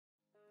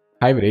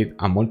Hybrid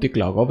and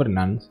multi-cloud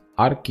governance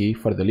are key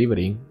for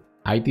delivering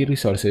IT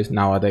resources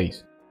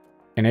nowadays.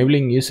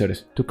 Enabling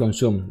users to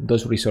consume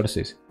those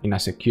resources in a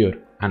secure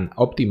and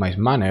optimized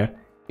manner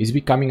is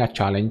becoming a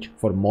challenge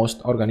for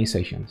most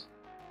organizations.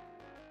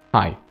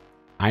 Hi,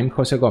 I'm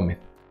Jose Gomez,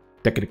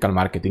 Technical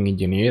Marketing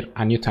Engineer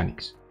at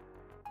Nutanix.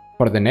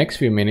 For the next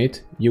few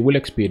minutes, you will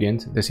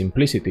experience the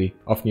simplicity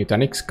of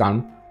Nutanix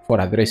Calm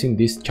for addressing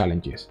these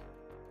challenges.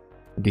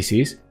 This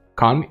is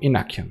Calm in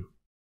Action.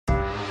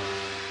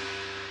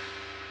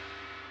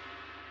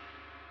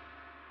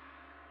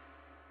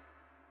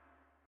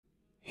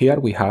 Here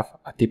we have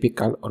a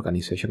typical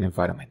organization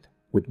environment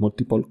with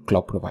multiple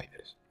cloud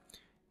providers.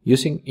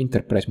 Using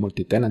enterprise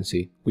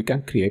multi-tenancy, we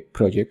can create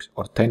projects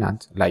or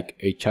tenants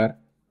like HR,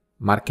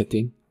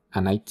 marketing,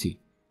 and IT,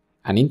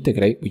 and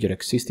integrate with your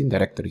existing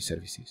directory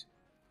services.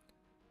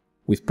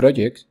 With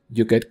projects,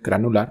 you get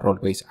granular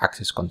role-based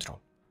access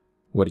control,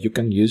 where you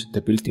can use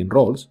the built-in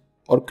roles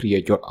or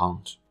create your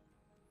own.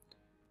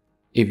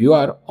 If you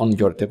are on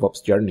your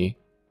DevOps journey,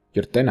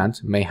 your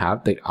tenants may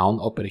have their own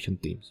operation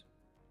teams.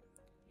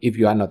 If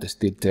you are not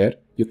still there,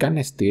 you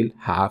can still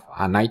have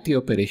an IT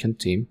operation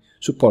team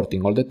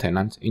supporting all the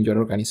tenants in your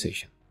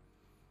organization.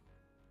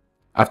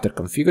 After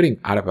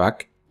configuring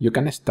RBAC, you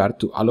can start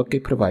to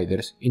allocate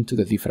providers into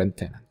the different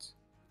tenants.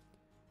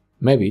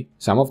 Maybe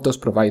some of those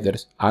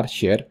providers are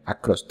shared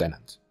across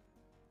tenants.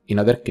 In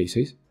other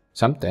cases,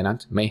 some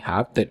tenants may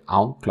have their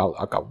own cloud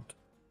account.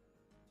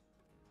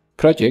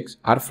 Projects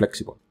are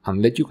flexible and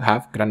let you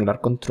have granular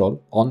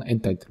control on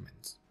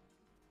entitlements.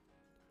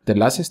 The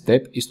last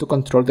step is to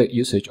control the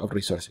usage of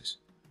resources.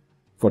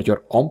 For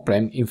your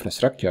on-prem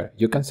infrastructure,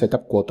 you can set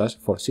up quotas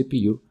for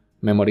CPU,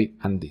 memory,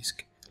 and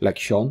disk, like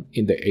shown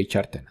in the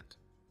HR tenant.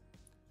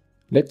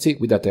 Let's see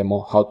with a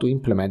demo how to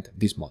implement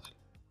this model.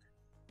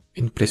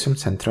 In Prism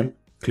Central,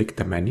 click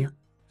the menu,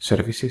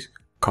 Services,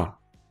 Calm.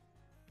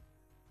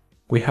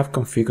 We have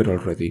configured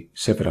already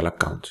several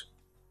accounts,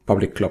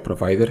 public cloud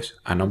providers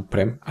and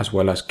on-prem as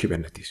well as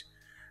Kubernetes.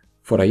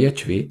 For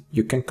IHV,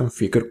 you can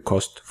configure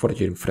cost for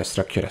your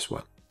infrastructure as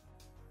well.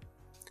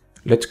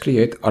 Let's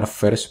create our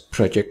first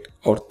project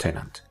or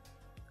tenant.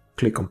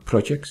 Click on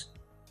Projects,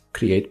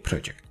 Create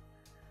Project.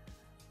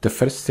 The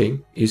first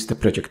thing is the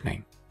project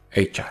name,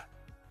 HR.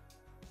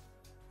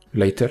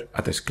 Later,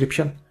 a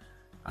description,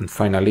 and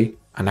finally,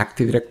 an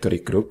Active Directory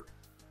group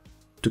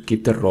to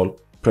keep the role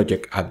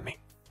Project Admin,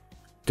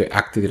 the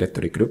Active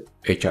Directory group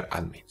HR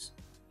Admins.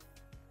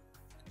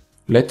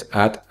 Let's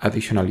add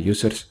additional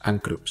users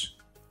and groups.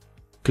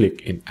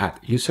 Click in Add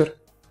User,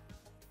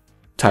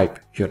 type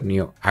your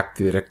new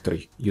Active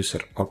Directory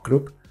user or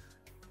group,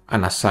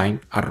 and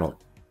assign a role.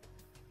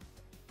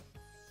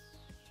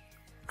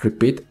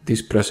 Repeat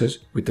this process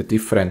with the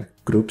different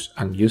groups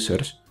and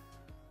users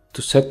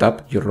to set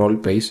up your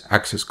role-based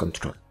access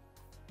control.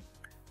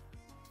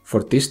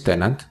 For this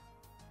tenant,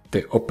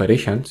 the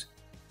operations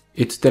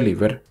is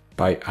delivered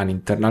by an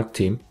internal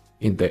team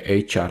in the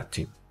HR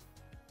team.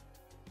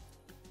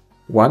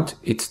 Once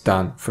it's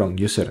done from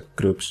user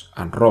groups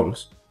and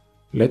roles,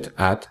 let's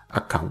add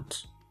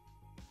accounts.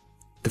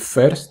 The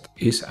first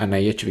is an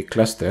IHV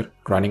cluster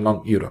running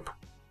on Europe.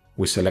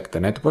 We select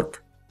the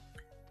network,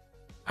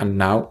 and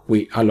now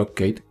we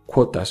allocate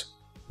quotas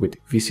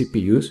with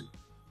vCPUs,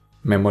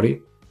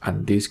 memory,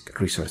 and disk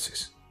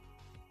resources.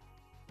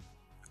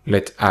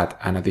 Let's add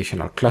an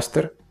additional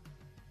cluster,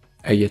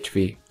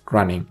 IHV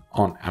running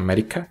on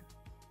America.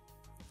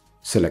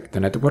 Select the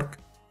network,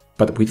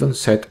 but we don't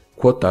set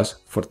quotas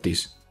for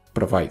this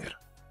provider.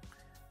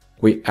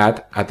 We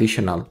add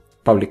additional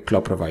public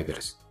cloud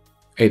providers,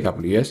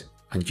 AWS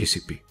and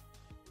GCP.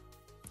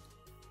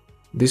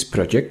 This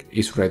project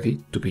is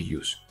ready to be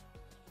used.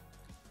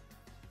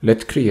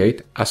 Let's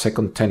create a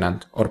second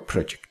tenant or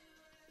project,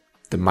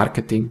 the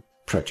marketing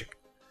project.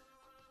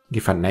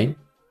 Give a name,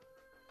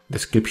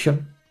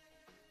 description,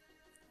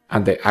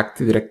 and the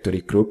Active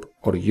Directory group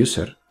or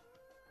user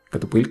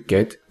that will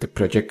get the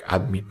project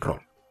admin role.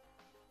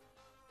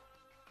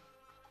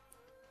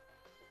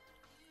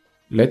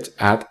 Let's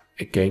add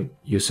again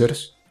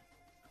users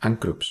and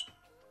groups.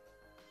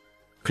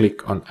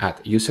 Click on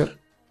Add User,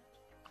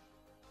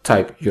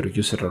 type your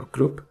user or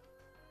group,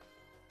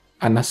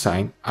 and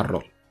assign a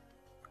role.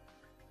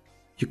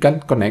 You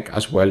can connect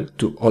as well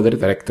to other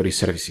directory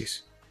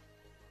services.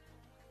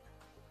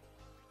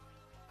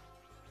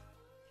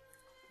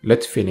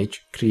 Let's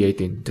finish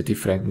creating the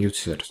different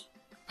users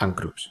and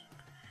groups.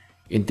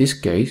 In this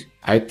case,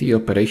 IT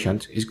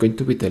operations is going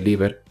to be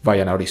delivered by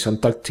an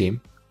horizontal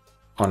team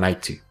on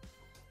IT.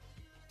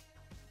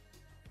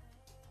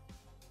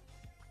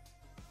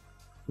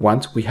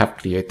 Once we have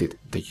created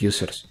the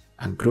users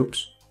and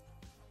groups,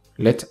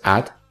 let's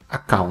add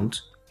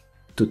accounts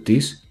to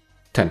this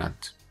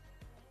tenant.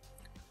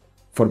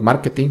 For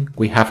marketing,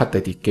 we have a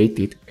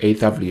dedicated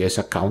AWS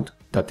account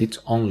that is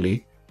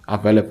only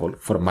available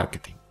for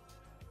marketing.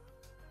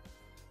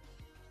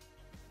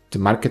 The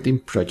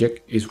marketing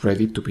project is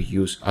ready to be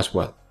used as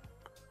well.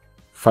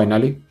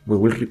 Finally, we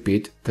will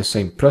repeat the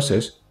same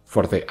process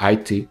for the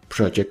IT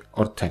project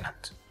or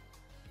tenant.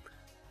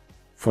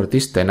 For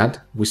this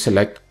tenant, we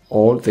select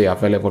all the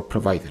available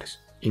providers,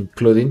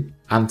 including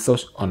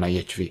Anthos on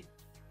IHV,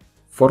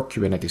 for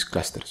Kubernetes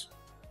clusters.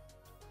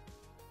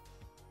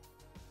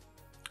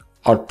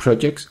 Our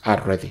projects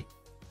are ready.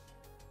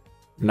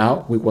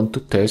 Now we want to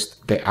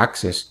test the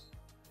access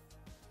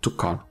to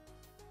Calm.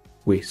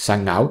 We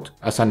sign out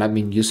as an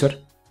admin user,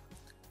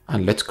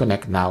 and let's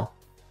connect now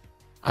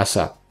as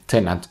a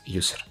tenant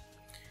user.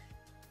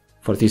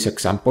 For this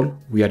example,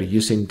 we are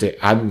using the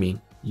admin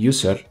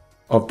user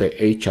of the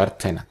HR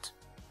tenant.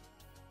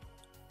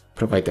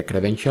 Provide the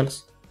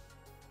credentials,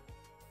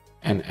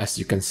 and as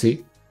you can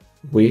see,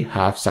 we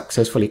have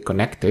successfully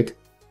connected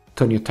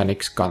to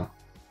Nutanix Calm,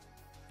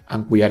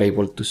 and we are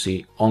able to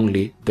see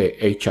only the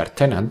HR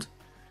tenant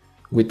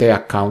with the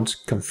accounts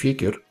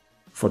configured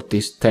for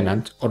this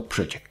tenant or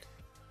project.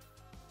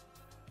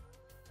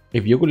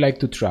 If you would like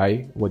to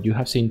try what you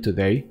have seen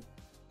today,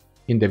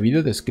 in the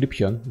video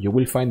description you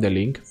will find the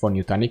link for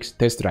Nutanix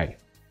Test Drive.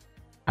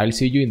 I'll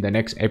see you in the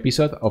next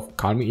episode of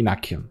Calm in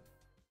Action.